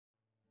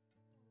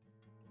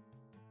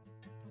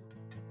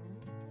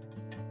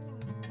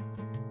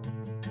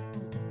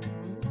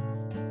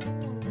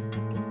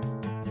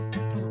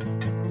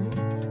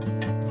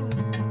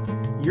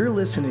You're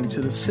listening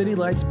to the City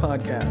Lights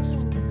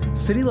Podcast.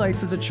 City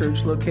Lights is a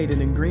church located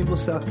in Greenville,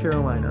 South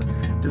Carolina,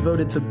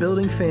 devoted to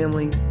building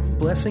family,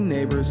 blessing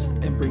neighbors,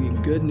 and bringing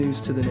good news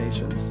to the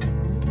nations.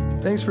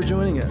 Thanks for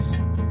joining us.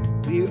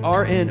 We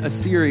are in a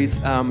series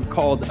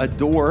called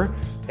Adore,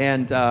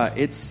 and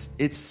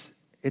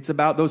it's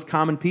about those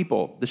common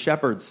people, the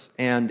shepherds,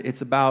 and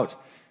it's about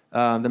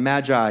the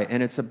Magi,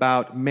 and it's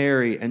about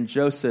Mary and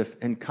Joseph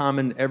and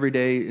common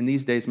everyday, in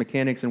these days,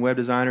 mechanics and web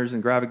designers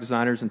and graphic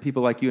designers and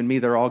people like you and me.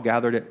 They're all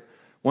gathered at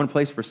one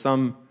place for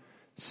some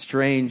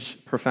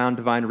strange, profound,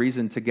 divine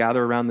reason to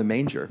gather around the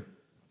manger.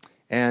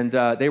 And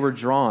they were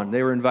drawn.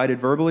 They were invited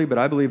verbally, but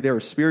I believe they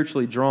were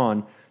spiritually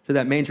drawn to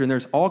that manger. And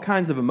there's all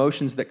kinds of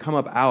emotions that come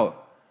up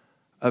out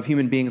of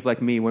human beings like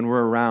me when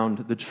we're around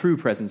the true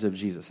presence of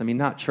Jesus. I mean,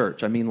 not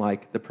church. I mean,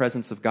 like the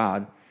presence of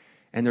God.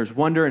 And there's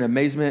wonder and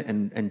amazement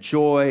and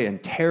joy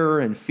and terror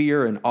and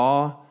fear and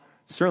awe.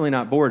 Certainly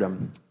not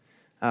boredom.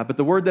 But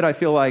the word that I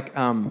feel like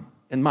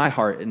in my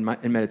heart, in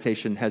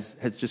meditation,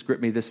 has just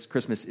gripped me this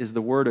Christmas is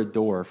the word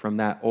adore, from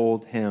that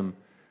old hymn.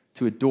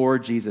 To adore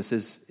Jesus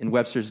is, in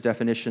Webster's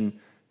definition,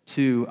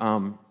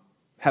 to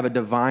have a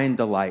divine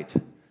delight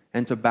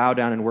and to bow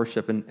down and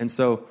worship. And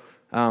so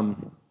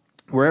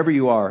wherever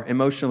you are,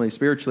 emotionally,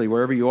 spiritually,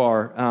 wherever you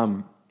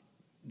are,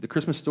 the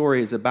Christmas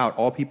story is about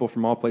all people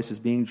from all places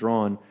being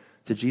drawn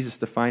to Jesus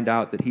to find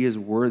out that he is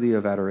worthy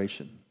of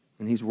adoration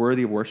and he's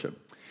worthy of worship.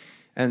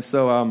 And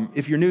so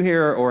if you're new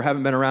here or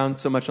haven't been around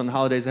so much on the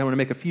holidays, I want to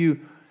make a few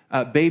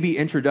baby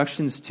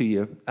introductions to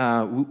you.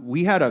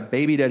 We had a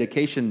baby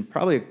dedication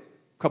probably a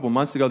couple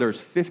months ago. There was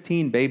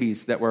 15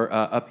 babies that were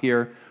up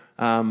here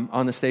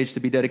on the stage to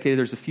be dedicated.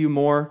 There's a few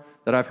more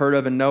that I've heard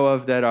of and know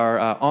of that are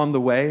on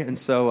the way. And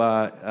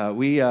so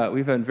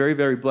we've been very,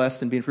 very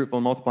blessed in being fruitful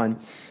and multiplying.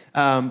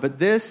 But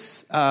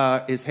this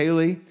is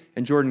Haley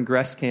and Jordan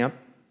Gresskamp.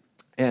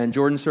 And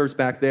Jordan serves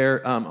back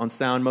there on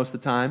sound most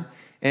of the time.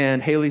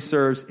 And Haley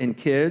serves in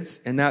kids.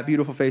 And that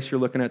beautiful face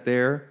you're looking at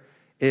there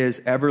is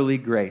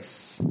Everly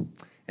Grace.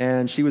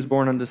 And she was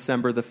born on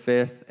December the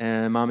 5th.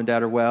 And mom and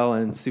dad are well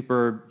and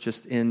super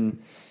just in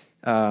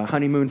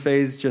honeymoon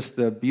phase. Just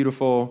the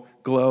beautiful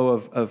glow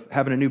of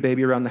having a new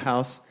baby around the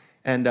house.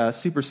 And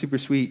super, super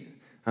sweet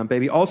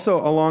baby.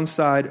 Also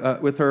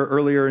alongside with her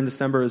earlier in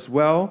December as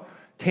well,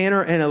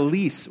 Tanner and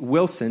Elise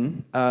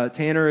Wilson.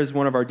 Tanner is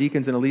one of our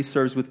deacons and Elise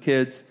serves with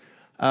kids.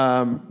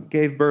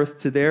 Gave birth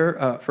to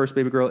their first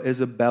baby girl,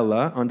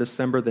 Isabella, on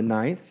December the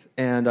 9th,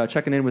 and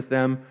checking in with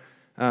them.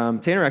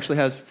 Tanner actually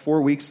has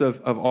 4 weeks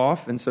of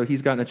off, and so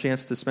he's gotten a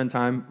chance to spend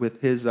time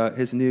with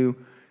his new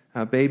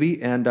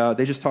baby, and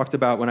they just talked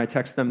about, when I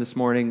texted them this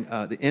morning,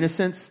 the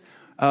innocence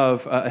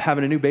of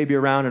having a new baby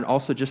around, and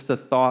also just the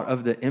thought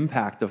of the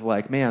impact of,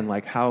 like, man,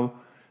 like how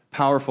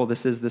powerful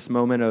this is, this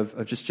moment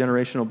of just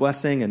generational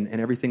blessing and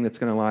everything that's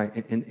going to lie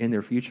in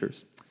their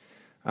futures.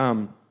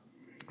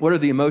 What are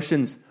the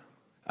emotions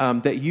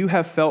that you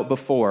have felt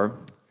before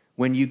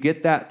when you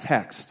get that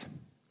text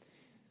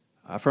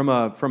from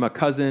a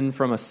cousin,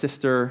 from a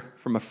sister,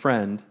 from a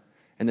friend,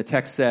 and the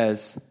text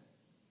says,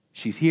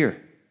 she's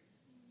here?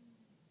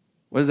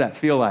 What does that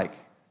feel like?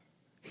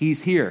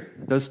 He's here.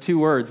 Those two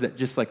words that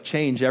just like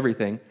change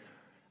everything.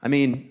 I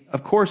mean,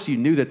 of course you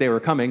knew that they were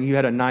coming. You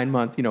had a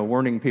 9-month,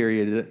 warning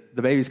period.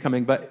 The baby's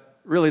coming, but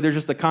really they're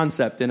just a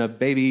concept in a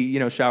baby,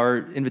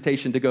 shower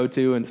invitation to go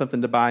to and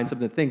something to buy and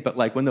something to think. But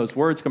like when those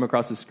words come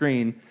across the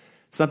screen,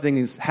 something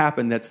has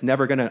happened that's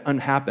never going to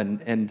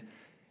unhappen, and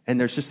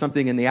there's just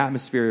something in the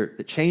atmosphere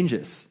that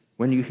changes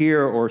when you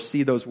hear or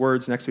see those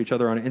words next to each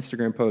other on an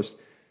Instagram post.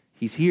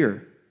 He's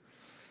here,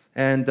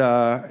 and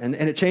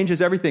it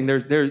changes everything.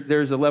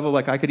 There's a level,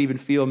 like I could even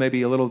feel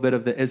maybe a little bit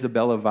of the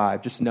Isabella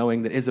vibe, just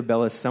knowing that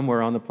Isabella is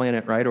somewhere on the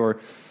planet, right? Or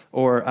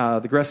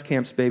the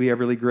Gresskamps' baby,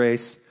 Everly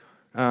Grace.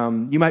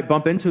 You might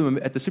bump into him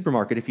at the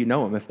supermarket if you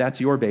know him. If that's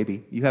your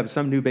baby, you have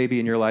some new baby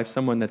in your life,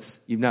 someone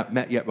that's you've not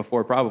met yet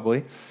before,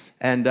 probably.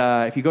 And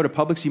if you go to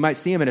Publix, you might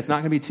see them, and it's not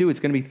going to be 2, it's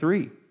going to be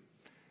 3.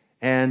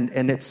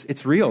 And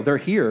it's real. They're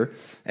here.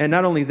 And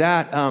not only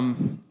that,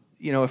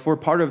 if we're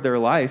part of their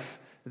life,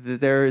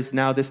 there is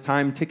now this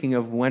time ticking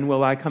of when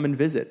will I come and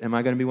visit? Am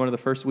I going to be one of the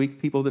first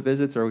week people that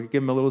visits, or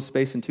give them a little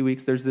space in 2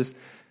 weeks? There's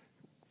this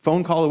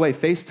phone call away,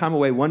 FaceTime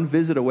away, one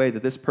visit away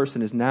that this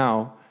person is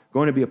now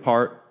going to be a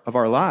part of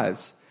our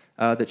lives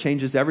that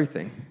changes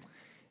everything.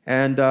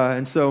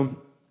 And so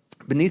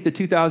beneath the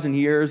 2,000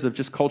 years of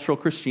just cultural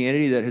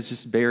Christianity that has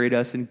just buried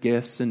us in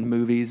gifts and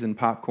movies and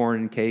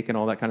popcorn and cake and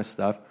all that kind of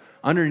stuff,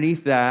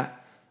 underneath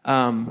that,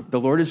 the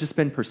Lord has just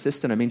been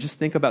persistent. I mean, just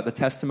think about the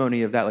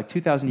testimony of that, like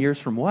 2,000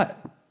 years from what?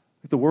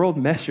 The world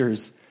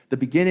measures the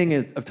beginning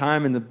of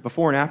time and the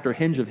before and after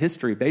hinge of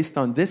history based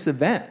on this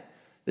event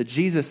that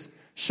Jesus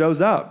shows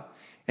up.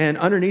 And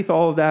underneath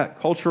all of that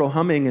cultural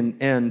humming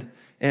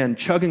and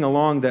chugging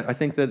along that I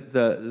think that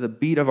the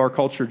beat of our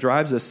culture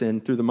drives us in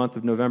through the month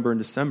of November and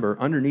December,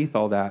 underneath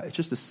all that, it's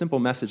just a simple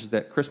message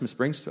that Christmas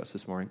brings to us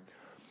this morning,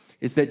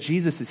 is that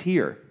Jesus is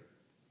here.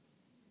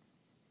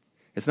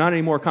 It's not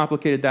any more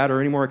complicated than that, or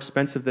any more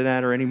expensive than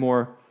that, or any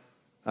more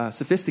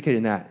sophisticated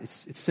than that.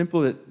 It's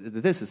simple that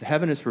this is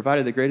heaven has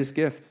provided the greatest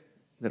gift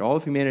that all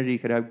of humanity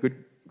could have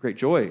great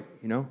joy,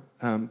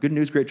 good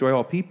news, great joy,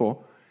 all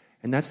people,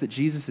 and that's that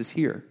Jesus is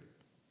here.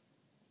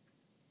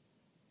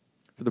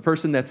 For the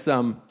person that's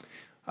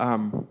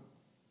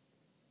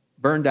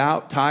burned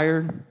out,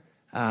 tired,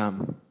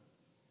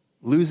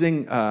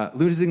 losing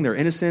their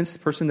innocence, the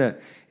person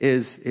that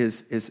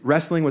is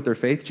wrestling with their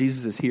faith,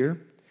 Jesus is here.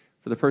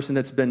 For the person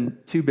that's been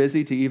too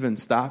busy to even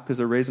stop because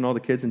they're raising all the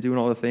kids and doing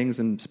all the things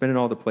and spending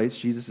all the plates,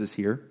 Jesus is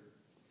here.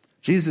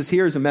 Jesus is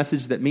here is a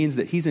message that means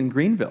that he's in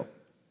Greenville.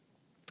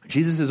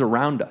 Jesus is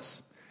around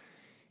us.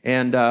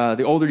 And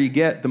the older you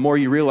get, the more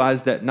you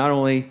realize that not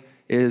only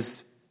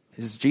is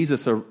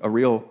Jesus a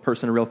real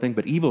person, a real thing,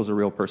 but evil is a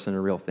real person, a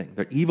real thing.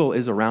 That evil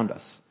is around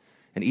us.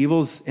 And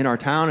evil's in our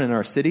town and in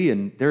our city,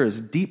 and there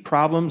is deep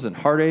problems and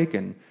heartache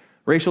and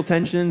racial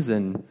tensions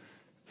and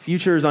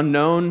futures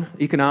unknown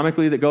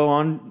economically that go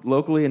on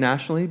locally and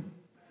nationally.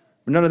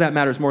 But none of that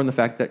matters more than the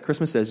fact that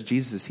Christmas says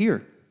Jesus is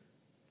here.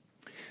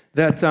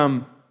 That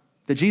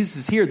Jesus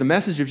is here, the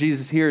message of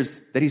Jesus here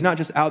is that he's not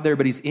just out there,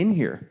 but he's in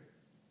here.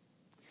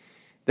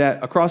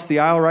 That across the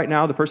aisle right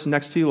now, the person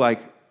next to you,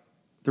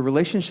 the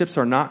relationships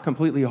are not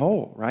completely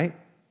whole, right?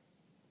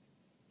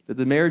 That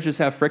the marriages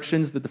have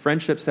frictions, that the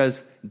friendships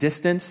have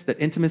distance, that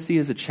intimacy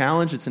is a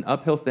challenge, it's an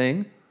uphill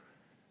thing.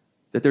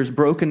 That there's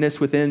brokenness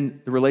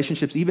within the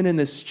relationships, even in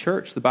this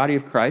church, the body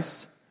of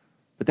Christ.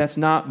 But that's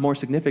not more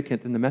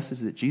significant than the message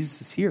that Jesus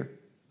is here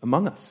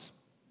among us.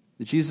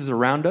 That Jesus is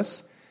around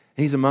us,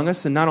 and he's among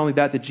us. And not only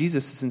that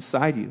Jesus is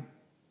inside you.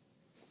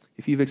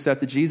 If you've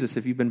accepted Jesus,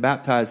 if you've been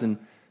baptized and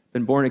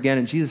been born again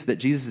in Jesus, that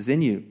Jesus is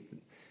in you.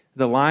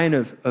 The line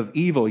of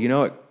evil,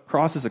 it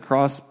crosses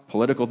across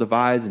political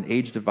divides and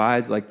age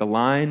divides. The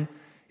line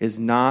does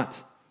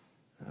not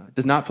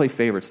play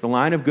favorites. The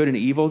line of good and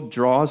evil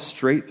draws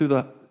straight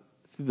through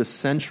the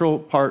central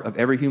part of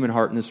every human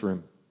heart in this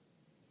room.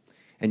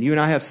 And you and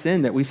I have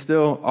sin that we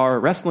still are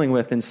wrestling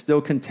with and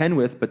still contend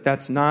with, but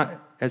that's not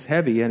as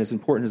heavy and as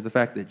important as the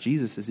fact that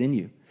Jesus is in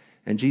you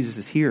and Jesus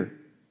is here.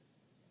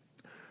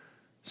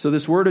 So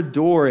this word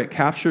adore, it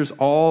captures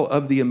all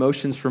of the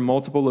emotions from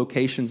multiple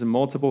locations and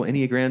multiple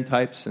Enneagram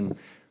types and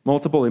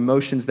multiple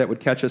emotions that would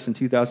catch us in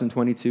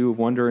 2022 of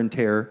wonder and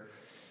terror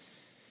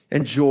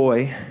and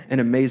joy and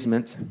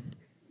amazement.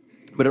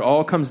 But it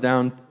all comes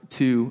down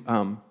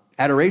to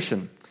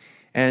adoration.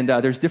 And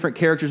there's different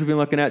characters we've been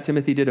looking at.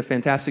 Timothy did a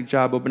fantastic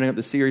job opening up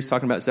the series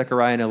talking about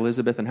Zechariah and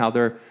Elizabeth and how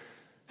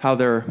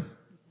their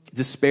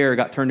despair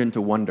got turned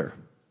into wonder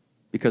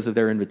because of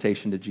their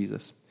invitation to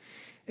Jesus.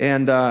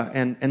 And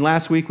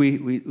last week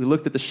we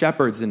looked at the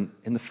shepherds and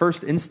the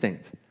first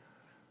instinct.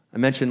 I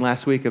mentioned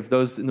last week of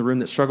those in the room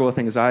that struggle with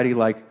anxiety.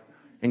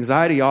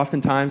 Anxiety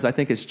oftentimes I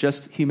think is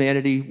just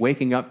humanity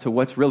waking up to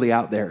what's really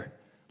out there.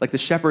 The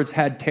shepherds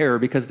had terror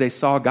because they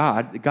saw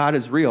God. God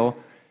is real.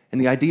 And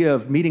the idea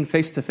of meeting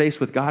face to face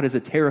with God is a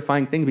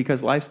terrifying thing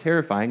because life's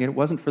terrifying. And it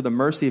wasn't for the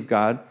mercy of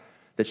God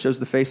that shows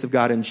the face of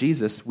God in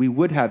Jesus. We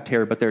would have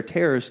terror, but their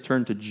terror is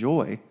turned to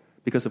joy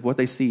because of what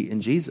they see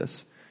in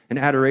Jesus. And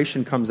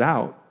adoration comes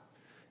out.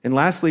 And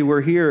lastly,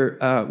 we're here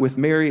with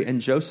Mary and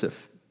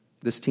Joseph,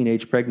 this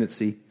teenage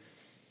pregnancy.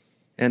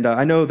 And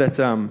I know that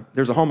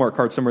there's a Hallmark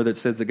card somewhere that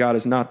says that God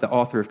is not the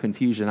author of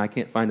confusion. I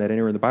can't find that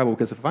anywhere in the Bible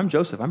because if I'm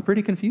Joseph, I'm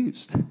pretty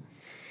confused.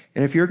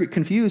 And if you're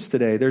confused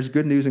today, there's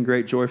good news and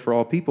great joy for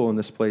all people in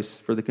this place,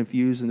 for the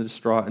confused and the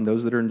distraught and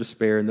those that are in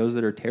despair and those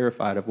that are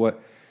terrified of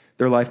what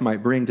their life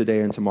might bring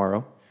today and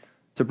tomorrow.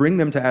 To bring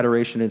them to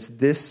adoration, it's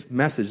this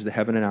message that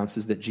heaven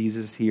announces that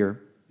Jesus is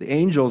here. The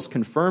angels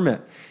confirm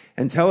it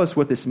and tell us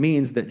what this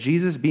means, that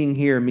Jesus being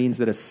here means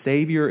that a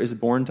Savior is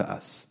born to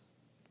us.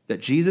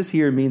 That Jesus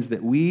here means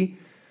that we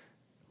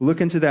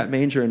look into that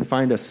manger and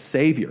find a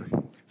Savior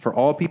for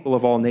all people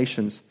of all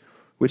nations,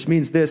 which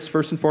means this,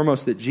 first and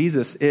foremost, that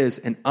Jesus is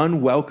an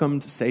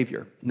unwelcomed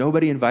Savior.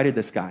 Nobody invited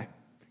this guy.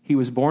 He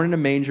was born in a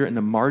manger in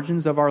the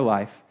margins of our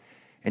life,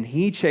 and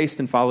he chased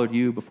and followed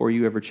you before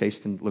you ever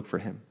chased and looked for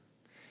him.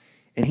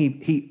 And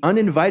he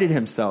uninvited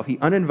himself. He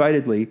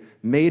uninvitedly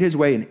made his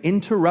way and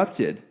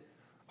interrupted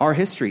our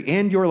history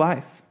and your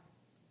life.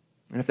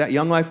 And if that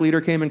young life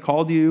leader came and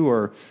called you,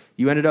 or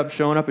you ended up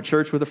showing up at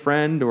church with a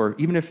friend, or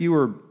even if you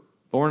were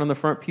born on the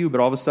front pew,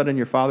 but all of a sudden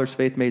your father's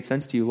faith made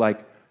sense to you,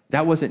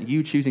 that wasn't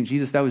you choosing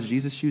Jesus, that was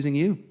Jesus choosing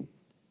you.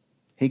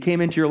 He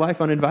came into your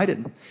life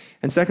uninvited.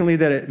 And secondly,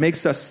 that it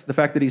makes us, the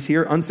fact that he's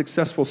here,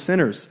 unsuccessful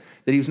sinners,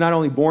 that he was not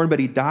only born, but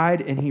he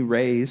died and he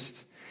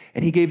raised,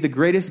 and he gave the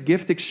greatest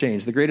gift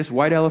exchange, the greatest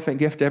white elephant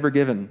gift ever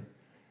given,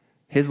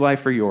 his life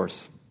for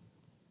yours.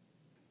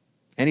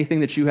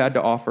 Anything that you had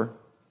to offer,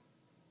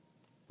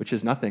 which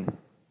is nothing,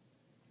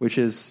 which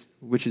is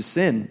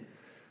sin,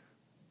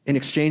 in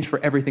exchange for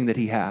everything that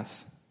he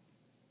has.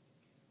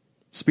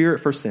 Spirit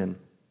for sin.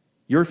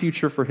 Your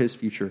future for his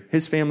future,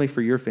 his family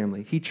for your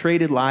family. He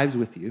traded lives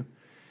with you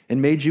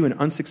and made you an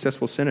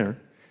unsuccessful sinner.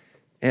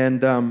 And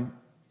then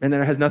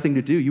it has nothing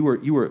to do. You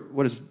were,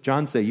 what does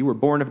John say? You were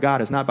born of God.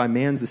 It's not by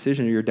man's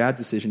decision or your dad's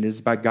decision. It is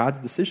by God's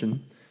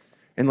decision.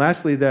 And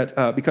lastly,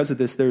 that because of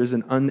this, there is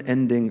an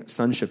unending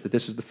sonship, that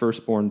this is the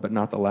firstborn but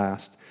not the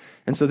last.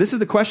 And so this is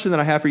the question that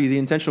I have for you, the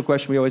intentional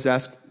question we always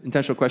ask,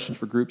 intentional question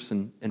for groups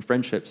and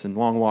friendships and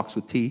long walks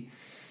with tea,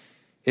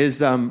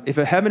 is if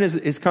a heaven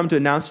is come to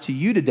announce to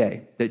you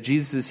today that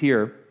Jesus is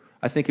here,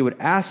 I think it would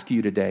ask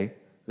you today,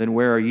 then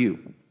where are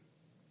you?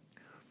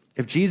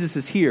 If Jesus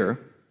is here,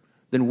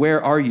 then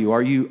where are you?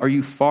 Are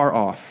you far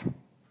off?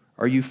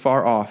 Are you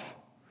far off?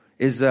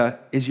 Is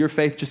your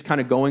faith just kind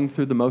of going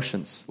through the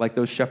motions, like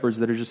those shepherds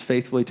that are just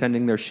faithfully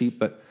tending their sheep,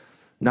 but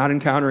not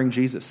encountering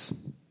Jesus?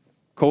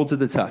 Cold to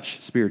the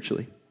touch,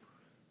 spiritually.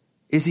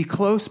 Is he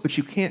close, but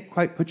you can't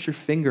quite put your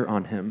finger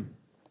on him?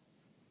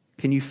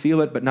 Can you feel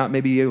it, but not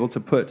maybe be able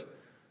to put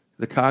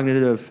the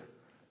cognitive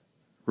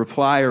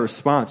reply or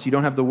response? You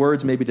don't have the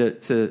words maybe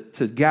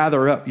to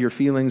gather up your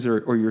feelings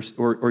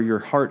or your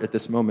heart at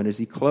this moment. Is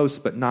he close,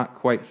 but not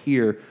quite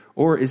here?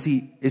 Or is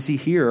he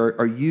here?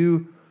 Are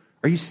you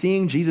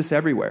seeing Jesus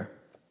everywhere?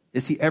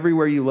 Is he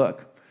everywhere you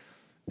look?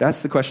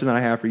 That's the question that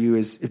I have for you,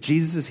 is if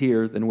Jesus is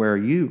here, then where are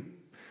you?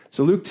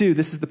 So Luke 2,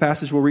 this is the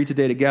passage we'll read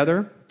today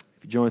together.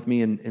 If you join with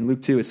me in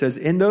Luke 2, it says,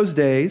 "In those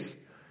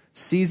days,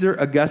 Caesar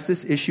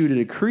Augustus issued a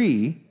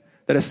decree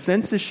that a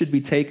census should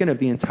be taken of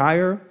the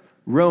entire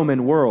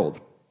Roman world.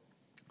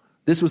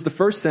 This was the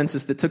first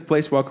census that took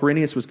place while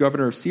Quirinius was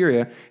governor of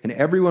Syria, and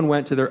everyone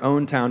went to their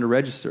own town to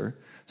register.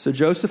 So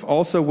Joseph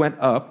also went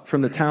up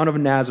from the town of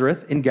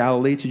Nazareth in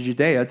Galilee to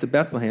Judea, to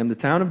Bethlehem, the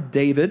town of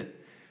David,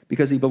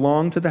 because he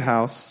belonged to the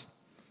house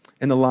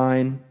in the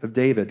line of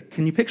David."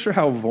 Can you picture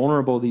how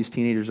vulnerable these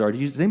teenagers are?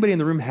 Does anybody in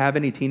the room have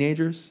any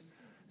teenagers?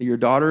 That your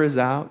daughter is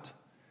out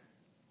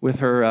with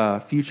her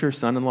future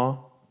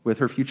son-in-law, with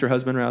her future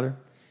husband, rather.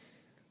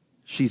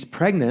 She's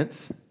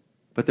pregnant,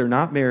 but they're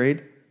not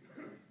married.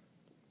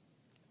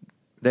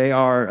 They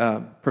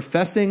are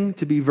professing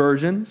to be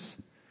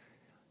virgins,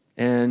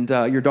 and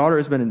your daughter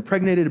has been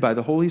impregnated by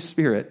the Holy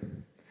Spirit.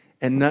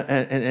 And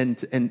in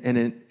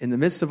the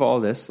midst of all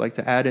this, like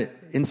to add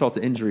insult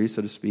to injury,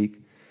 so to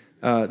speak,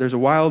 there's a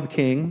wild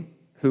king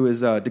who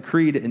has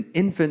decreed an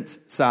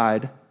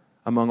infanticide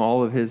among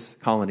all of his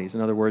colonies.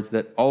 In other words,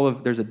 that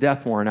there's a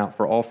death warrant out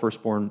for all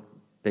firstborn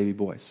baby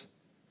boys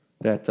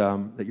that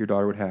your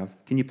daughter would have.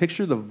 Can you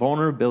picture the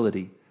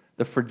vulnerability,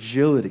 the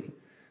fragility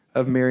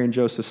of Mary and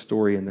Joseph's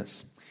story in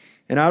this?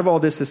 And out of all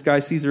this guy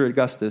Caesar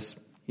Augustus,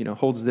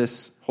 holds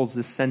this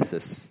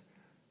census,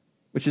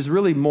 which is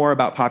really more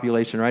about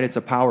population, right? It's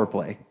a power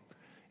play.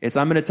 It's,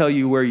 I'm going to tell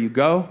you where you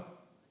go,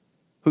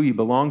 who you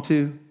belong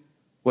to,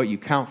 what you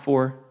count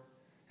for,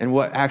 and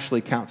what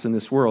actually counts in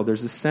this world.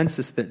 There's a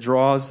census that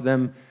draws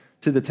them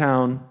to the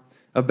town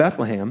of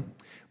Bethlehem.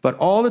 But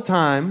all the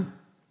time,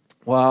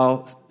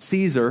 while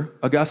Caesar,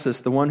 Augustus,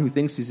 the one who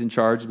thinks he's in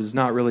charge but is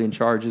not really in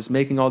charge, is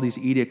making all these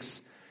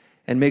edicts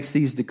and makes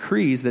these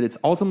decrees, that it's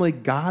ultimately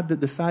God that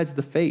decides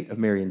the fate of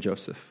Mary and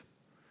Joseph.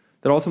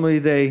 That ultimately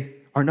they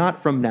are not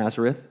from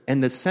Nazareth,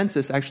 and the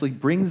census actually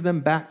brings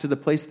them back to the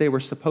place they were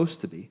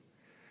supposed to be,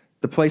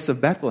 the place of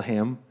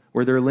Bethlehem,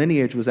 where their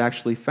lineage was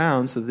actually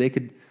found, so that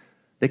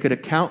they could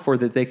account for,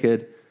 that they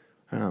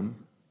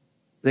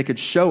could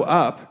show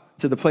up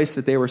to the place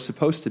that they were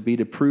supposed to be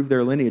to prove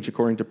their lineage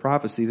according to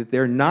prophecy, that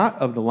they're not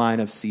of the line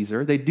of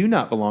Caesar. They do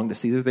not belong to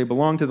Caesar. They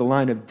belong to the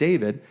line of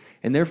David,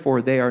 and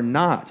therefore they are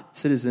not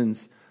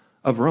citizens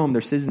of Rome.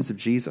 They're citizens of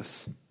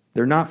Jesus.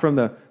 They're not from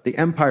the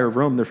empire of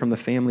Rome. They're from the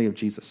family of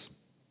Jesus.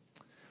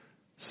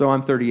 So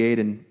I'm 38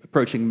 and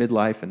approaching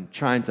midlife and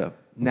trying to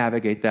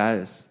navigate that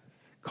as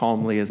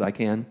calmly as I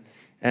can.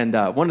 And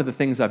one of the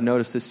things I've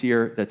noticed this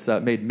year that's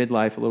made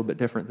midlife a little bit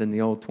different than the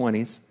old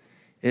 20s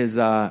is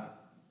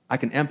I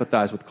can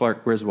empathize with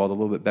Clark Griswold a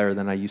little bit better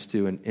than I used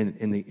to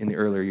in the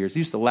earlier years. I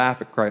used to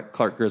laugh at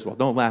Clark Griswold.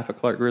 Don't laugh at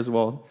Clark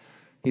Griswold.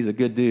 He's a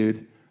good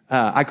dude.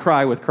 I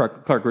cry with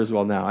Clark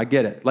Griswold now. I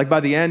get it. Like by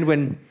the end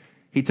when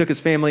he took his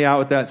family out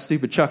with that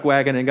stupid chuck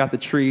wagon and got the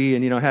tree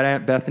and, had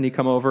Aunt Bethany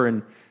come over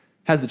and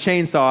has the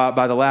chainsaw out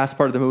by the last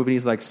part of the movie. And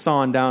he's like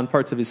sawing down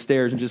parts of his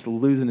stairs and just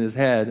losing his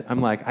head.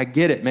 I'm like, I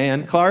get it,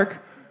 man.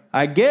 Clark,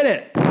 I get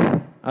it.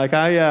 Like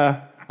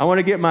I want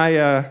to get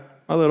my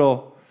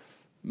little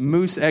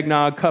moose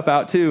eggnog cup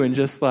out too and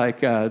just like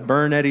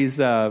burn Eddie's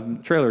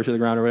trailer to the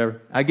ground or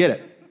whatever. I get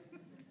it.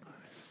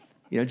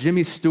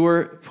 Jimmy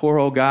Stewart, poor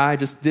old guy,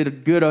 just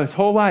did good his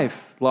whole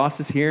life. Lost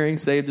his hearing,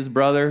 saved his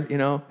brother,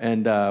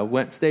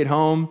 and stayed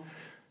home,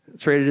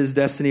 traded his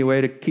destiny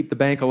away to keep the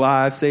bank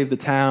alive, saved the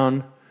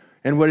town.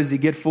 And what does he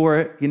get for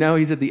it?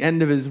 He's at the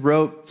end of his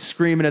rope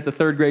screaming at the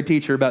third grade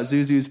teacher about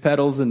Zuzu's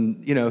pedals and,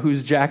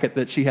 whose jacket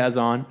that she has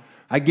on.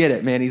 I get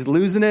it, man. He's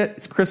losing it.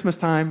 It's Christmas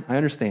time. I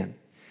understand.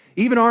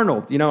 Even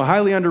Arnold, a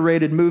highly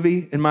underrated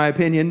movie, in my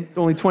opinion.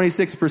 Only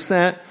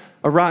 26%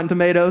 of Rotten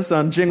Tomatoes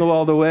on Jingle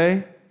All the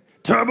Way.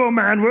 Turbo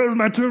Man, where's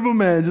my Turbo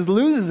Man? Just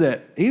loses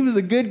it. He was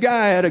a good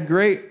guy. Had a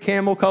great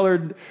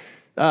camel-colored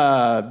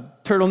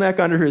turtleneck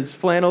under his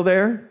flannel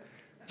there.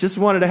 Just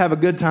wanted to have a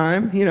good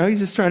time. He's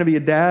just trying to be a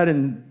dad,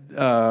 and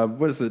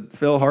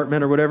Phil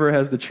Hartman or whatever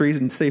has the tree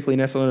and safely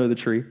nestled under the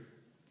tree.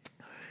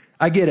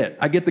 I get it.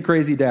 I get the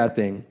crazy dad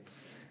thing.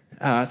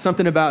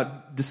 Something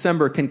about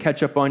December can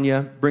catch up on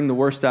you, bring the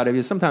worst out of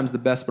you. Sometimes the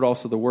best, but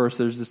also the worst.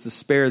 There's this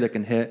despair that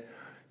can hit.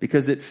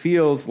 because it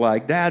feels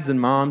like dads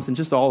and moms and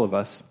just all of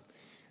us,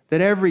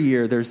 that every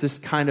year there's this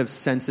kind of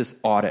census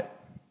audit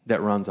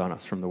that runs on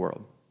us from the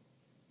world.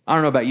 I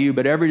don't know about you,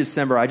 but every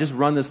December I just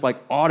run this like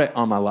audit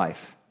on my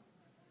life.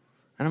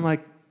 And I'm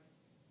like,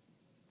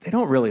 they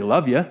don't really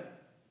love you.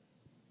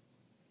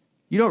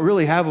 You don't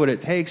really have what it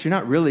takes. You're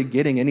not really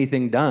getting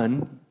anything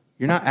done.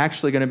 You're not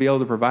actually going to be able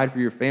to provide for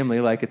your family.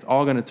 Like, it's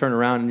all going to turn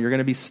around and you're going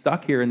to be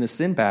stuck here in the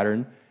sin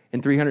pattern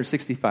in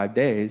 365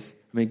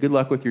 days. I mean, good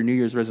luck with your New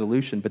Year's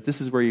resolution, but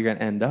this is where you're going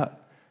to end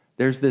up.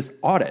 There's this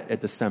audit at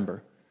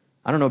December.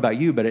 I don't know about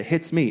you, but it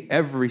hits me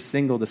every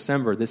single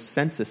December, this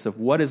census of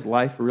what is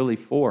life really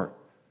for?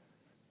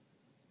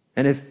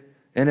 And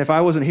if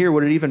I wasn't here,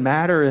 would it even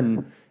matter?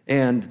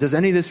 And does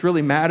any of this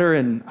really matter?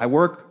 And I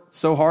work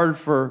so hard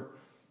for,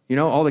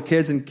 all the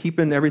kids and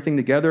keeping everything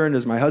together. And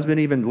does my husband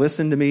even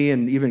listen to me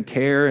and even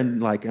care? And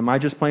like, am I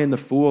just playing the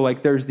fool?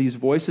 Like, there's these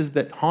voices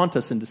that haunt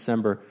us in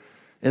December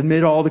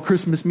amid all the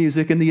Christmas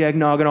music and the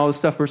eggnog and all the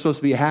stuff we're supposed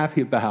to be happy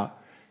about.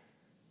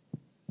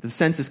 The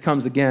census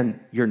comes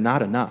again. You're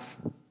not enough.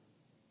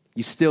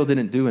 You still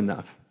didn't do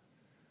enough.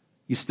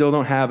 You still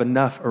don't have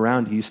enough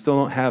around you. You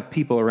still don't have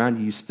people around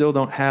you. You still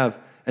don't have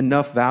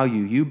enough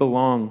value. You don't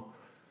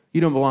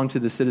belong to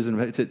the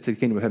citizen, to the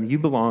kingdom of heaven. You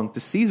belong to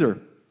Caesar.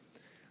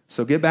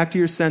 So get back to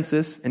your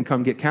census and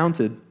come get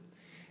counted.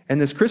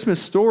 And this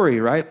Christmas story,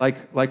 right?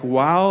 Like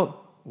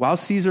while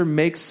Caesar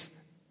makes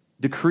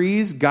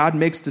decrees, God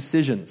makes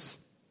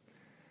decisions.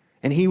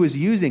 And he was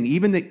using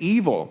even the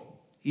evil,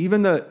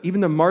 even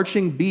the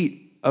marching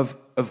beat of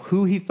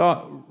who he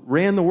thought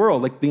ran the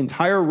world. Like, the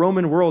entire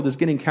Roman world is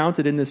getting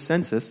counted in this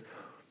census.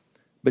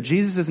 But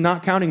Jesus is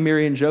not counting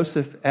Mary and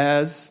Joseph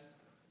as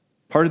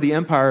part of the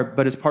empire,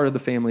 but as part of the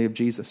family of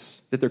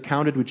Jesus, that they're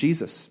counted with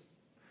Jesus.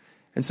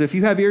 And so if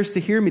you have ears to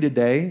hear me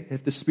today,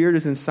 if the Spirit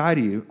is inside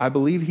of you, I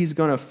believe he's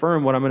going to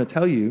affirm what I'm going to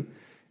tell you,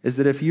 is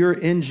that if you're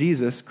in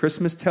Jesus,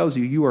 Christmas tells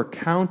you you are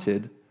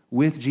counted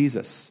with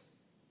Jesus.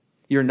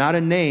 You're not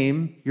a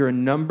name, you're a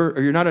number,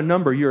 or you're not a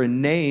number, you're a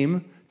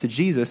name to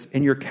Jesus,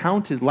 and you're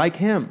counted like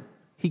him.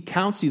 He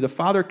counts you. The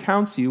Father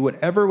counts you.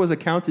 Whatever was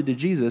accounted to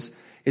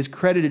Jesus is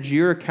credited to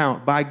your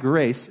account by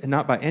grace and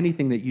not by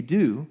anything that you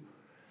do.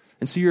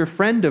 And so you're a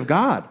friend of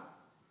God.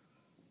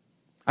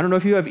 I don't know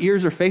if you have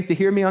ears or faith to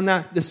hear me on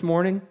that this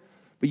morning,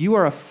 but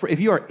if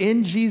you are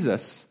in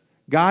Jesus,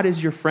 God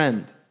is your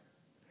friend.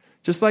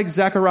 Just like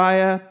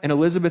Zechariah and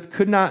Elizabeth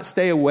could not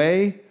stay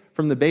away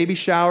from the baby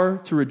shower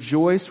to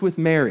rejoice with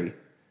Mary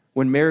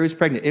when Mary was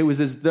pregnant. It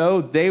was as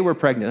though they were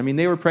pregnant. I mean,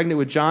 they were pregnant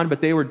with John,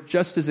 but they were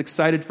just as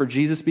excited for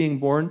Jesus being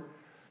born.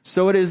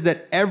 So it is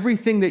that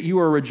everything that you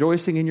are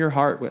rejoicing in your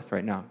heart with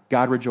right now,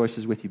 God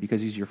rejoices with you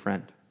because he's your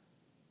friend.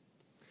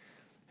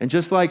 And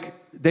just like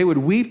they would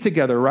weep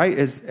together, right,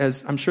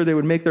 as I'm sure they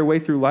would make their way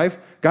through life,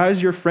 God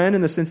is your friend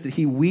in the sense that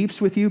he weeps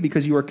with you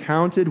because you are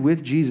counted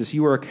with Jesus.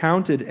 You are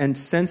counted and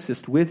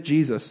censused with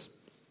Jesus.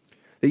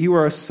 That you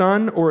are a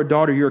son or a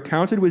daughter. You are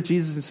counted with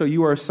Jesus, and so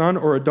you are a son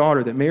or a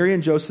daughter. That Mary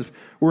and Joseph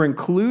were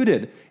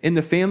included in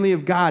the family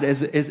of God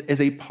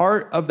as a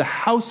part of the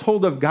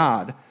household of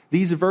God.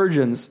 These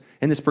virgins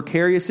in this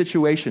precarious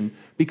situation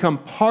become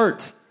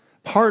part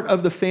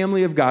of the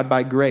family of God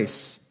by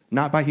grace.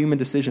 Not by human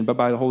decision, but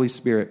by the Holy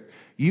Spirit.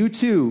 You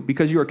too,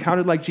 because you are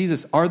counted like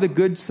Jesus, are the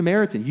good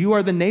Samaritan. You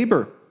are the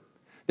neighbor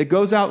that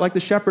goes out like the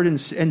shepherd and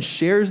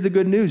shares the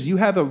good news. You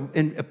have a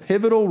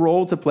pivotal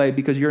role to play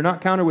because you're not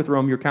counted with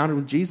Rome, you're counted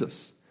with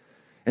Jesus.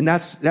 And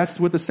that's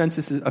what the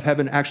census of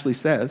heaven actually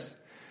says.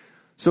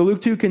 So Luke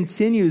 2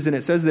 continues, and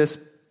it says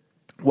this: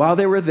 while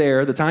they were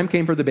there, the time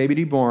came for the baby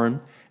to be born,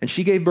 and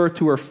she gave birth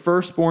to her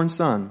firstborn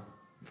son.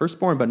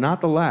 Firstborn, but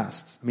not the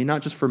last. I mean,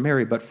 not just for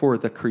Mary, but for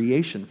the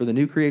creation, for the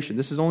new creation.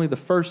 This is only the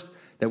first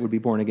that would be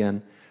born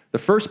again. The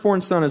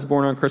firstborn son is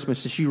born on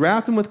Christmas, and she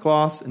wrapped him with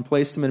cloths and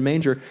placed him in a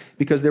manger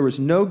because there was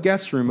no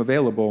guest room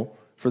available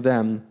for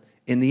them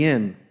in the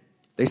inn.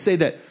 They say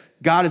that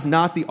God is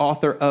not the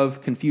author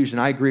of confusion.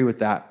 I agree with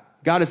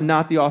that. God is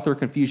not the author of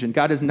confusion.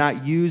 God does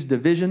not use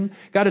division.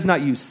 God does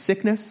not use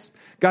sickness.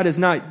 God does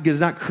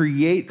not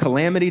create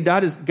calamity.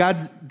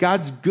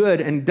 God's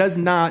good and does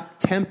not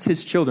tempt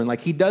his children.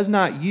 Like, he does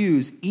not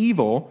use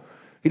evil.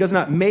 He does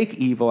not make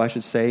evil, I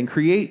should say, and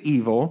create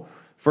evil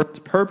for his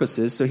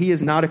purposes. So he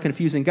is not a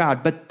confusing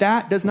God. But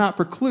that does not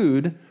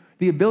preclude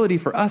the ability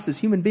for us as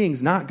human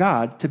beings, not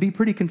God, to be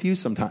pretty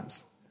confused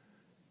sometimes.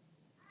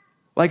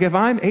 Like, if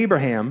I'm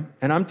Abraham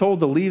and I'm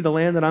told to leave the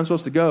land that I'm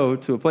supposed to go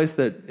to a place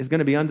that is going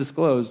to be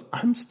undisclosed,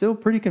 I'm still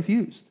pretty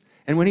confused.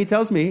 And when he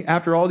tells me,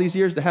 after all these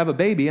years, to have a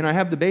baby, and I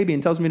have the baby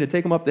and tells me to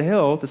take him up the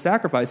hill to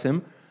sacrifice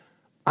him,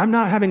 I'm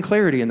not having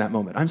clarity in that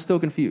moment. I'm still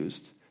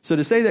confused. So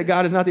to say that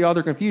God is not the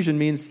author of confusion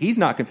means he's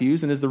not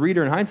confused, and as the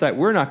reader in hindsight,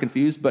 we're not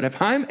confused. But if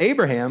I'm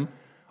Abraham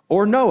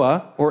or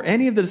Noah or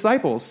any of the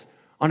disciples,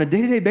 on a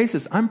day-to-day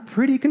basis, I'm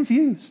pretty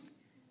confused.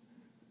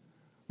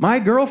 My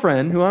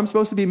girlfriend, who I'm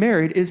supposed to be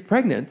married, is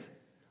pregnant,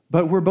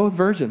 but we're both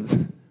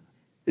virgins.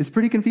 It's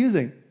pretty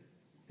confusing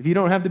if you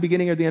don't have the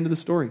beginning or the end of the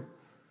story.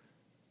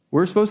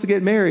 We're supposed to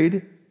get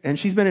married and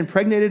she's been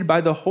impregnated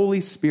by the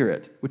Holy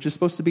Spirit, which is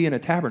supposed to be in a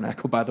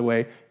tabernacle, by the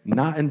way,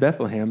 not in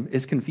Bethlehem,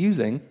 is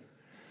confusing.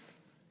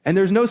 And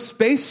there's no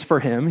space for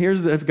him.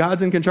 If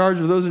God's in charge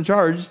of those in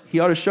charge, he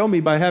ought to show me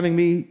by having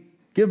me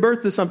give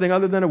birth to something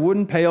other than a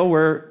wooden pail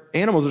where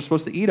animals are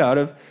supposed to eat out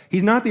of.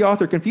 He's not the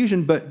author of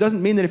confusion, but it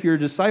doesn't mean that if you're a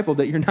disciple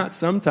that you're not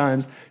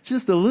sometimes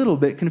just a little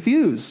bit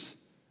confused.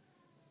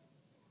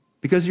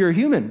 Because you're a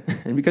human,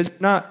 and because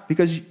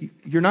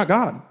you're not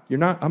God. You're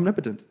not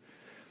omnipotent.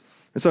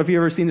 And so if you've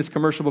ever seen this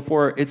commercial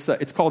before,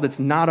 it's called It's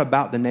Not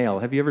About the Nail.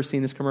 Have you ever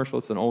seen this commercial?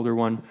 It's an older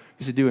one.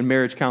 Used to do in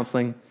marriage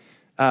counseling.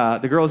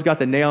 The girl's got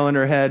the nail in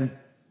her head,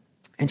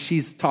 and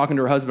she's talking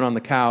to her husband on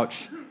the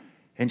couch,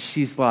 and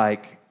she's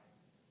like,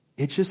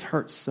 it just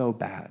hurts so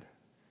bad.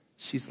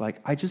 She's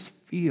like, I just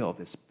feel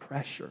this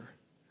pressure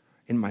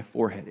in my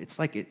forehead. It's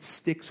like it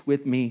sticks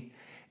with me,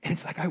 and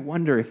it's like, I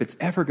wonder if it's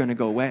ever going to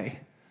go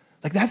away.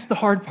 Like, that's the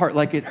hard part.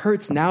 Like, it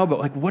hurts now, but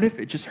like, what if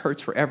it just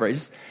hurts forever?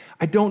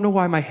 I don't know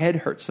why my head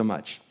hurts so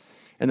much.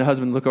 And the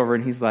husband look over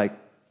and he's like,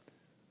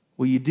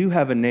 well, you do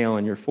have a nail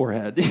in your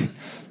forehead.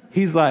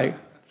 He's like,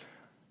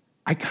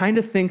 I kind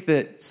of think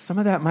that some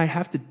of that might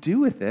have to do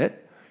with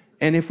it.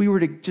 And if we were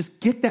to just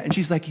get that, and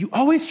she's like, you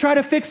always try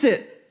to fix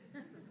it.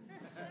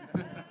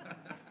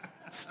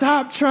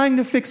 Stop trying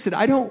to fix it.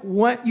 I don't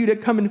want you to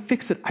come and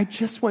fix it. I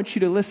just want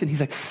you to listen.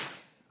 He's like,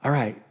 all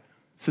right.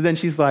 So then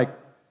she's like,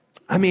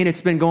 I mean,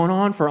 it's been going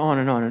on for on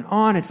and on and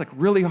on. It's like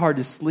really hard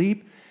to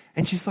sleep.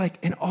 And she's like,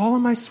 and all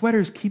of my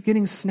sweaters keep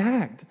getting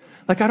snagged.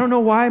 Like, I don't know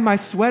why my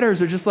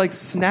sweaters are just like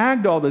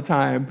snagged all the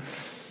time.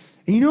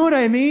 You know what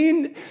I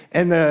mean?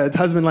 And the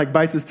husband like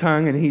bites his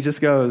tongue and he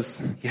just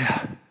goes,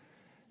 yeah,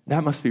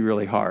 that must be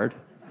really hard.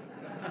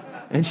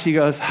 And she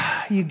goes,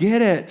 you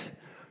get it.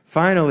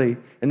 Finally.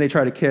 And they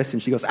try to kiss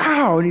and she goes,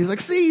 ow. And he's like,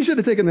 see, you should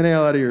have taken the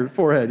nail out of your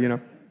forehead, you know.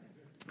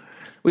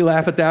 We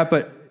laugh at that,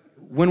 but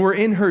when we're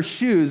in her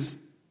shoes,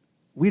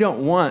 we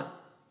don't want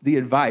the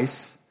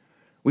advice.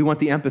 We want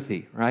the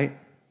empathy, right?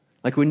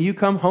 Like when you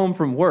come home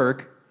from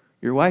work,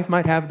 your wife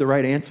might have the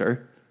right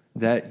answer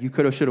that you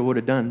could have, should have, would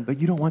have done,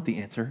 but you don't want the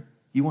answer.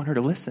 You want her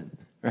to listen,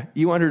 right?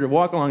 You want her to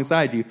walk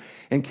alongside you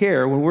and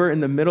care. When we're in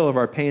the middle of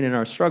our pain and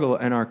our struggle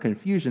and our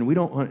confusion, we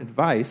don't want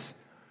advice.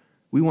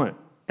 We want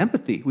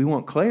empathy. We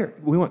want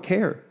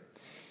care.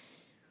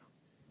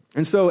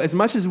 And so as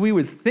much as we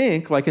would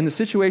think, like in the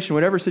situation,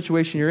 whatever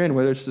situation you're in,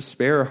 whether it's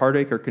despair or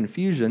heartache or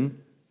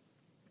confusion,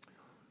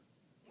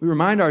 we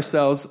remind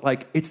ourselves,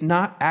 like, it's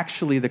not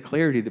actually the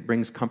clarity that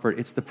brings comfort,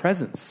 it's the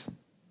presence.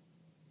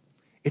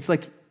 It's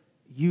like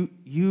you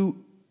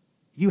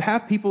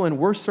have people in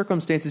worse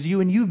circumstances,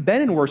 you've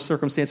been in worse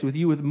circumstances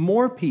with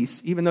more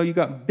peace, even though you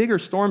got bigger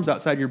storms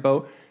outside your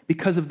boat,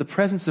 because of the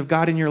presence of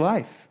God in your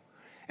life.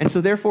 And so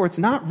therefore, it's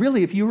not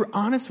really, if you were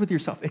honest with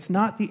yourself, it's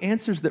not the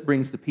answers that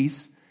brings the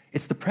peace,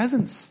 it's the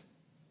presence.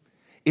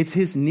 It's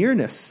his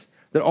nearness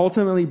that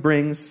ultimately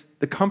brings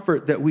the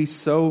comfort that we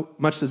so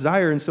much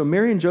desire. And so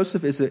Mary and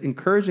Joseph is an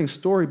encouraging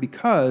story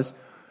because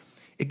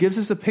it gives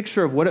us a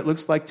picture of what it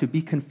looks like to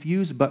be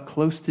confused but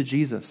close to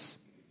Jesus.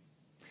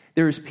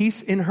 There is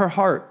peace in her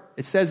heart.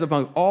 It says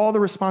among all the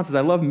responses,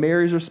 I love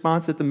Mary's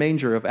response at the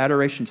manger of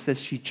adoration. It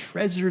says she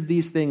treasured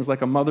these things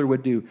like a mother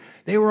would do.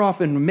 They were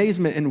often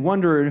amazement and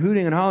wonder and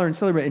hooting and hollering and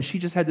celebrating, and she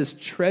just had this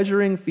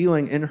treasuring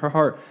feeling in her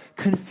heart,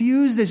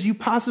 confused as you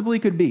possibly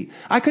could be.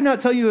 I could not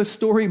tell you a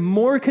story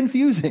more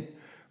confusing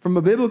from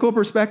a biblical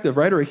perspective,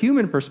 right, or a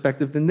human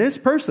perspective than this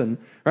person,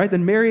 right,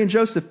 than Mary and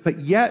Joseph, but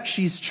yet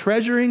she's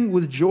treasuring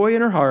with joy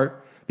in her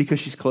heart because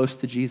she's close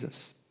to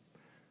Jesus.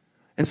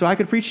 And so I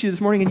could preach to you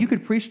this morning, and you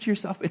could preach to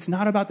yourself. It's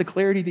not about the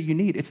clarity that you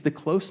need. It's the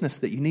closeness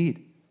that you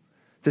need.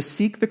 To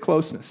seek the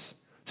closeness,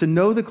 to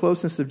know the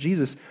closeness of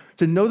Jesus.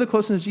 To know the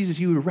closeness of Jesus,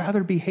 you would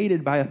rather be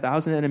hated by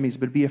 1,000 enemies,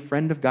 but be a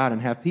friend of God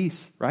and have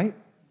peace, right?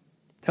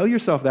 Tell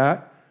yourself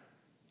that.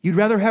 You'd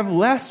rather have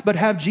less, but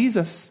have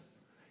Jesus.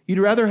 You'd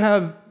rather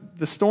have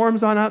the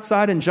storms on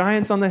outside and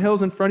giants on the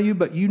hills in front of you,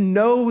 but you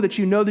know that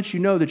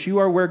you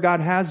are where God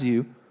has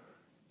you.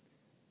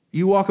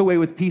 You walk away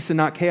with peace and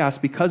not chaos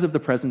because of the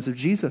presence of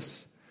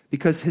Jesus,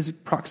 because his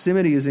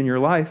proximity is in your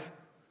life.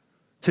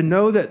 To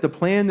know that the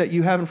plan that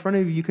you have in front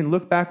of you, you can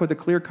look back with a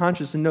clear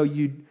conscience and know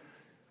you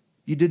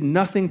did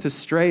nothing to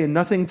stray and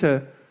nothing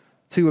to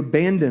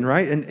abandon,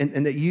 right?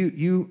 And that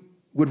you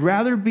would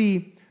rather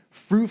be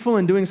fruitful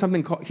in doing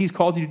something he's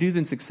called you to do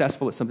than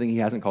successful at something he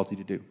hasn't called you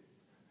to do.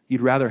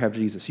 You'd rather have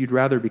Jesus. You'd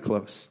rather be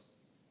close.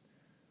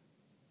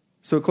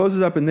 So it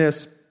closes up in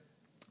this,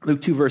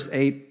 Luke 2, verse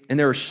 8, and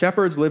there were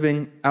shepherds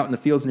living out in the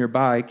fields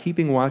nearby,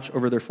 keeping watch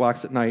over their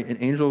flocks at night. An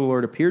angel of the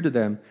Lord appeared to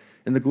them,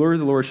 and the glory of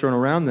the Lord shone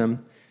around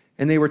them,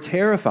 and they were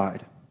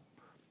terrified.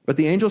 But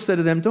the angel said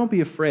to them, don't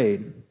be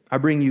afraid. I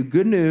bring you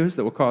good news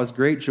that will cause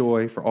great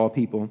joy for all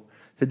people.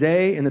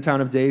 Today, in the town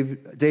of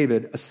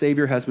David, a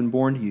Savior has been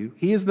born to you.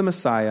 He is the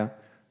Messiah,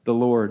 the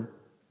Lord.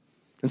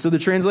 And so the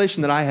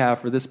translation that I have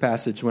for this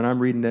passage, when I'm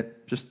reading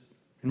it just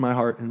in my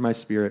heart and my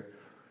spirit,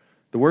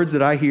 the words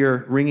that I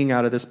hear ringing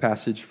out of this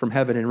passage from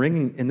heaven and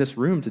ringing in this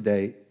room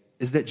today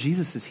is that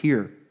Jesus is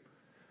here,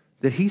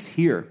 that he's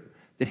here,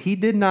 that he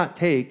did not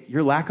take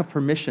your lack of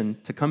permission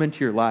to come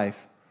into your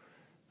life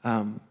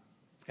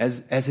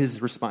as his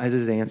response, as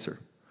his answer.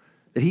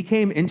 That he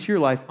came into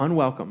your life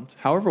unwelcomed,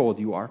 however old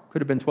you are,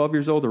 could have been 12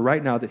 years old or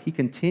right now, that he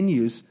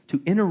continues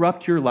to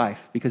interrupt your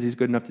life because he's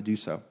good enough to do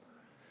so.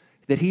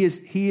 That he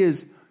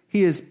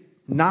is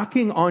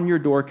knocking on your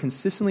door,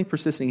 consistently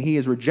persisting. He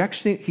is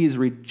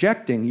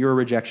rejecting your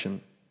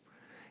rejection.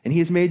 And he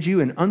has made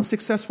you an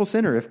unsuccessful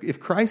sinner. If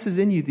Christ is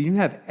in you, then you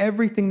have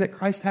everything that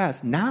Christ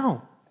has.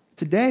 Now,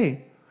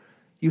 today,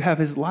 you have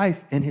his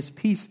life and his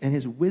peace and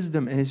his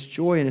wisdom and his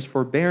joy and his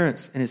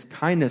forbearance and his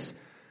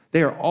kindness.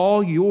 They are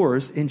all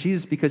yours in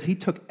Jesus because he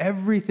took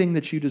everything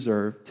that you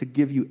deserve to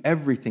give you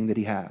everything that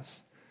he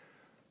has.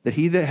 That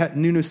he that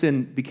knew no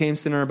sin became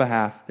sin on our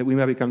behalf, that we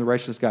might become the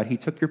righteousness of God. He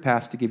took your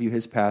past to give you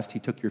his past. He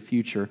took your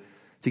future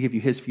to give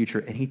you his future.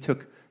 And he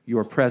took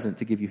your present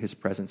to give you his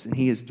presence. And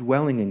he is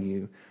dwelling in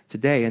you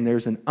today. And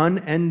there's an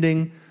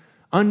unending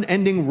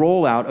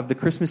rollout of the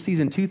Christmas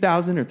season,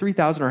 2,000 or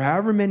 3,000 or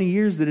however many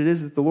years that it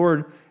is that the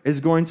Lord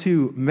is going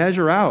to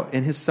measure out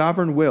in his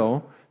sovereign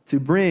will to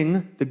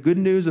bring the good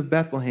news of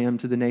Bethlehem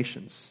to the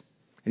nations.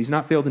 And he's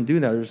not failed in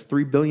doing that. There's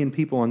 3 billion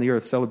people on the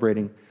earth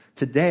celebrating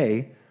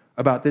today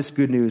about this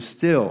good news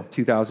still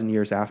 2,000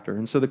 years after.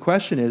 And so the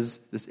question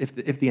is,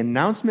 if the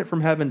announcement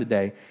from heaven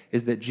today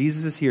is that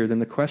Jesus is here, then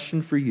the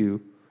question for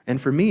you and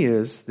for me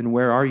is, then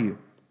where are you?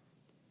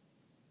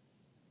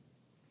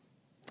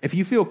 If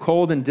you feel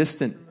cold and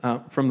distant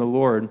from the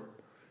Lord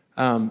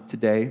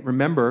today,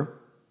 remember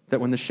that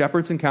when the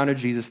shepherds encountered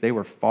Jesus, they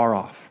were far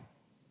off.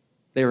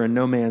 They were in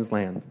no man's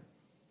land,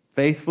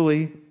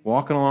 faithfully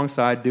walking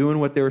alongside,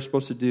 doing what they were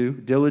supposed to do,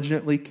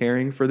 diligently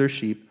caring for their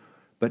sheep,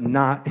 but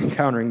not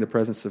encountering the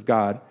presence of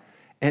God.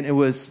 And it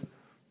was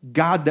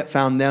God that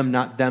found them,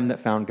 not them that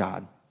found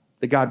God.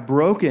 That God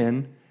broke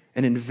in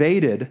and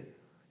invaded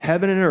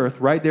heaven and earth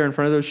right there in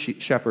front of those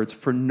shepherds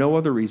for no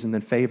other reason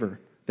than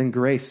favor, than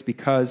grace,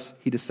 because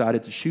he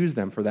decided to choose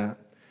them for that.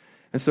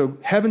 And so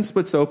heaven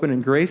splits open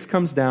and grace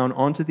comes down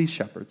onto these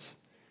shepherds.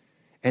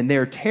 And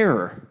their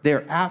terror,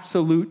 their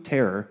absolute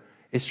terror,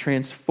 is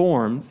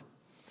transformed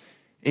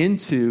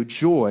into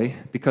joy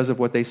because of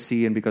what they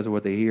see and because of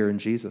what they hear in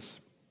Jesus.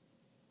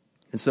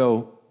 And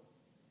so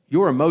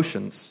your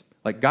emotions,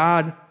 like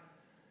God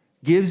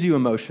gives you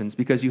emotions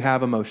because you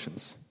have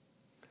emotions.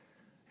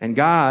 And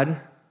God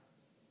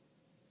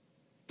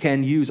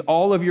can use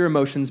all of your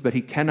emotions, but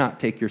he cannot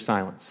take your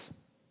silence.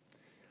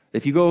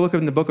 If you go look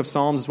in the book of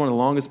Psalms, it's one of the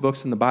longest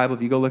books in the Bible.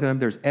 If you go look at them,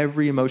 there's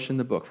every emotion in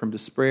the book, from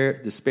despair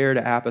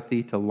to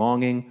apathy, to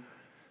longing,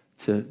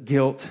 to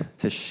guilt,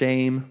 to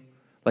shame.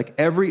 Like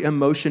every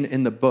emotion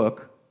in the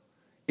book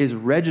is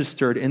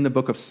registered in the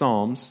book of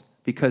Psalms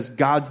because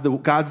God's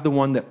the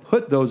one that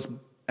put those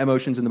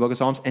emotions in the book of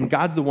Psalms, and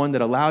God's the one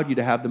that allowed you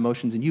to have the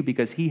emotions in you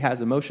because he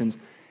has emotions.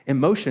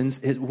 Emotions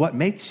is what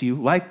makes you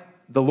like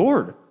the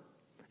Lord.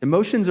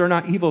 Emotions are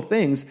not evil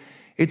things.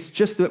 It's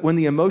just that when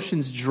the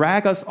emotions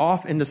drag us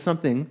off into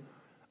something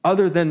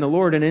other than the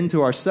Lord and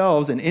into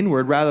ourselves and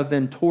inward rather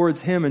than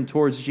towards him and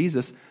towards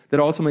Jesus, that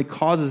ultimately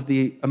causes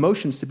the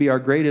emotions to be our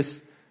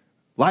greatest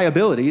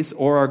liabilities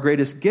or our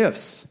greatest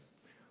gifts.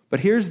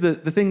 But here's the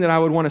thing that I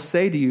would want to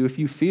say to you if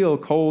you feel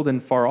cold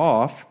and far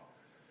off,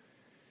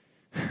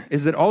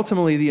 is that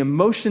ultimately the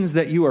emotions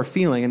that you are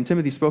feeling, and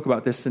Timothy spoke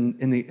about this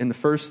in the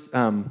first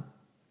kind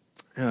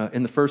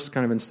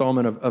of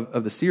installment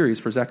of the series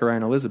for Zechariah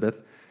and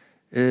Elizabeth,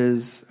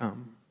 is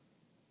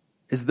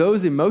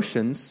those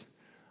emotions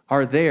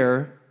are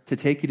there to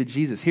take you to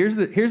Jesus. Here's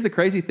the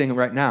crazy thing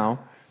right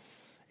now,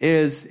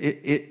 is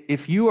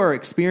if you are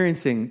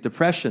experiencing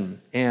depression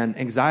and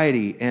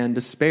anxiety and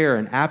despair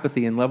and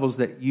apathy in levels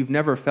that you've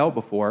never felt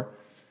before,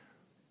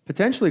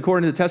 potentially,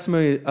 according to the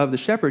testimony of the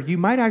shepherd, you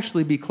might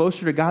actually be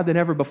closer to God than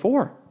ever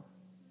before.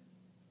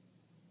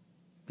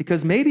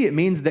 Because maybe it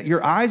means that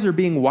your eyes are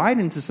being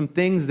widened to some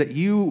things that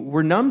you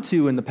were numb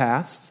to in the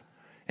past,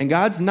 and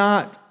God's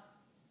not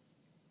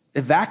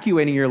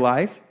evacuating your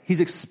life. He's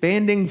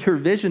expanding your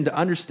vision to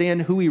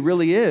understand who he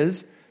really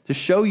is, to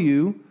show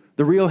you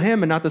the real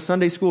him and not the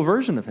Sunday school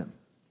version of him.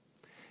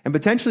 And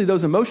potentially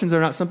those emotions are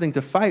not something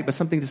to fight, but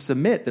something to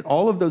submit, that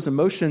all of those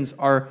emotions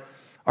are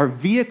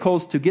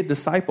vehicles to get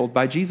discipled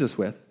by Jesus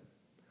with.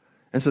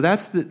 And so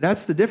that's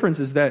the difference,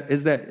 is that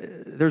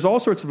there's all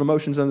sorts of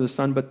emotions under the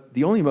sun, but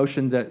the only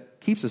emotion that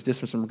keeps us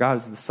distant from God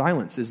is the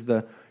silence, is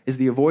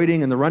the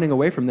avoiding and the running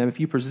away from them. If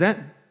you present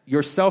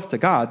yourself to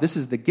God, this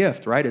is the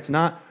gift, right? It's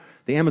not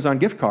the Amazon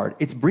gift card.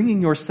 It's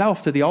bringing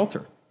yourself to the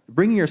altar,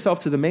 bringing yourself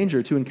to the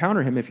manger to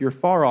encounter him. If you're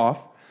far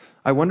off,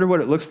 I wonder what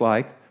it looks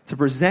like to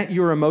present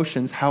your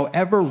emotions,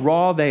 however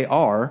raw they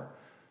are,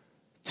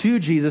 to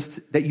Jesus,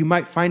 that you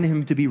might find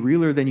him to be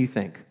realer than you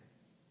think,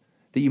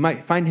 that you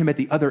might find him at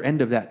the other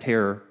end of that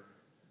terror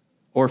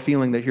or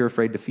feeling that you're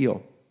afraid to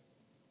feel.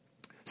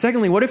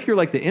 Secondly, what if you're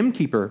like the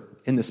innkeeper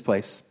in this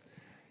place?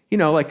 You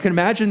know, like,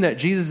 imagine that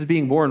Jesus is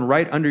being born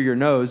right under your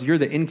nose. You're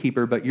the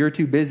innkeeper, but you're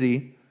too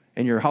busy,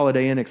 and your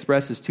Holiday Inn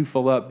Express is too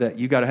full up that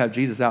you got to have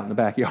Jesus out in the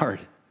backyard.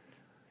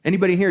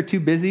 Anybody here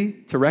too busy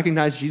to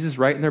recognize Jesus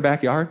right in their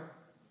backyard?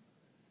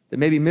 that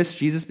maybe missed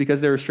Jesus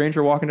because they were a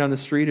stranger walking down the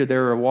street, or they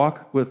were a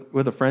walk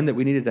with a friend that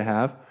we needed to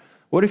have?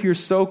 What if you're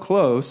so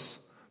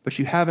close, but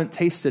you haven't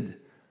tasted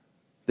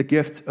the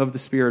gift of the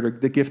Spirit or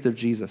the gift of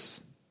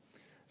Jesus?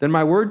 Then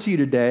my word to you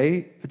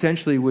today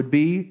potentially would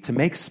be to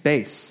make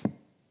space.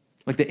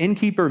 Like the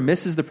innkeeper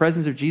misses the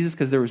presence of Jesus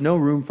because there was no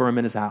room for him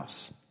in his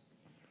house.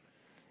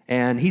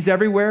 And he's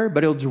everywhere,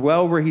 but he'll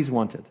dwell where he's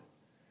wanted.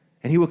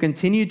 And he will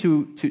continue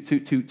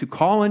to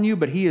call on you,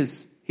 but he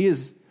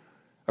is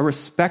a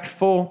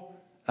respectful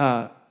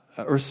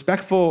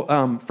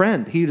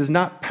friend. He does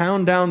not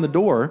pound down the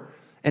door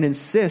and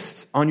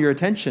insist on your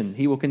attention.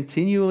 He will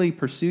continually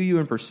pursue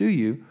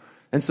you.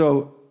 And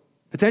so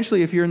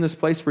potentially if you're in this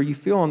place where you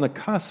feel on the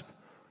cusp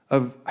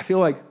of, I feel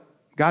like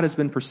God has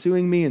been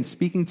pursuing me and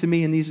speaking to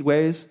me in these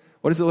ways,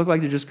 what does it look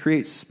like to just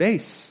create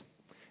space?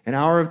 An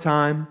hour of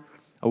time,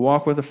 a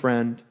walk with a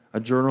friend, a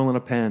journal and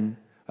a pen,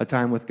 a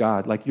time with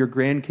God. Like your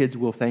grandkids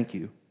will thank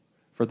you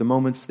for the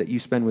moments that you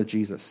spend with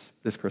Jesus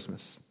this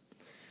Christmas.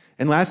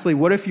 And lastly,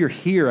 what if you're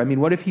here? I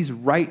mean, what if he's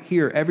right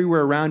here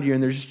everywhere around you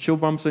and there's just chill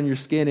bumps on your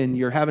skin and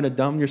you're having to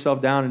dumb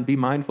yourself down and be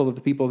mindful of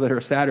the people that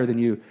are sadder than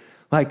you?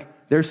 Like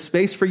there's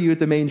space for you at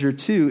the manger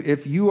too.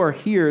 If you are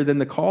here, then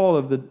the call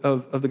of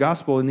the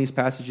gospel in these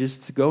passages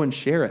is to go and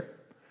share it.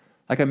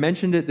 Like I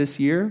mentioned it this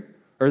year,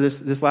 or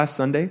this last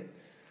Sunday,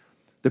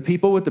 the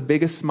people with the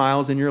biggest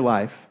smiles in your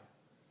life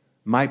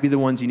might be the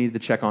ones you need to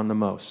check on the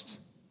most.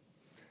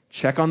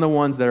 Check on the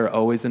ones that are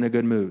always in a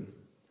good mood.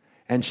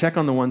 And check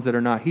on the ones that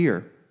are not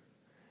here.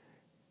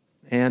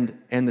 And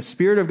the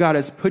Spirit of God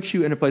has put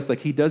you in a place like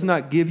he does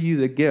not give you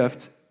the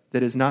gift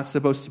that is not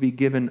supposed to be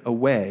given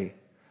away.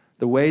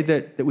 The way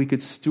that we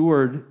could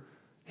steward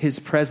his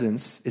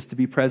presence is to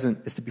be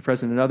present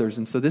in others.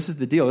 And so this is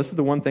the deal. This is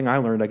the one thing I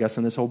learned, I guess,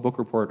 in this whole book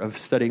report of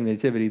studying the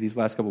Nativity these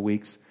last couple of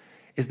weeks,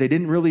 is they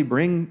didn't really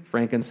bring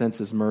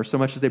frankincense, myrrh, so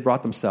much as they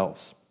brought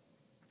themselves.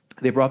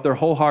 They brought their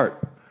whole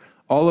heart,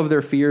 all of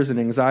their fears and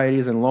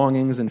anxieties and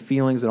longings and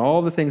feelings and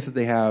all the things that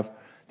they have.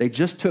 They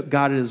just took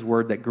God at his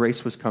word that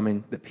grace was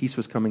coming, that peace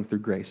was coming through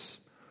grace,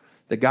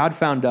 that God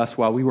found us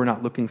while we were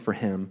not looking for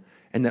him,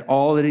 and that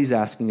all that he's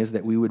asking is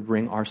that we would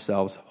bring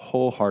ourselves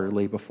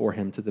wholeheartedly before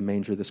him to the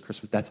manger this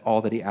Christmas. That's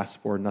all that he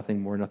asks for,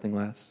 nothing more, nothing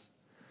less.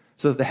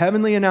 So if the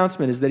heavenly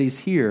announcement is that he's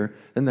here,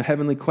 then the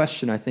heavenly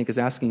question, I think, is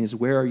asking is,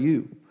 where are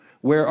you?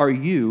 Where are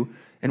you?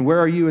 And where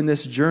are you in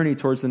this journey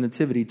towards the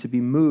nativity to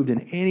be moved in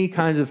any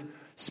kind of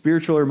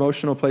spiritual or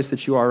emotional place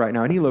that you are right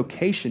now, any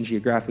location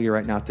geographically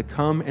right now, to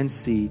come and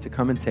see, to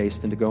come and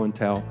taste, and to go and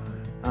tell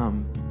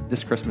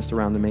this Christmas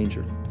around the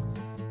manger.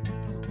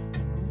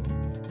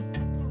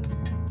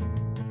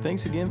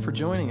 Thanks again for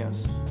joining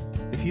us.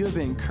 If you have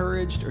been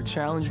encouraged or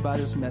challenged by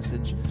this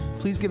message,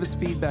 please give us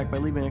feedback by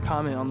leaving a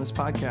comment on this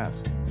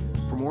podcast.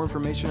 For more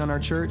information on our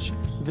church,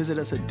 visit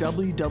us at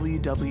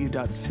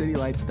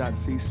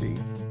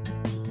www.citylights.cc.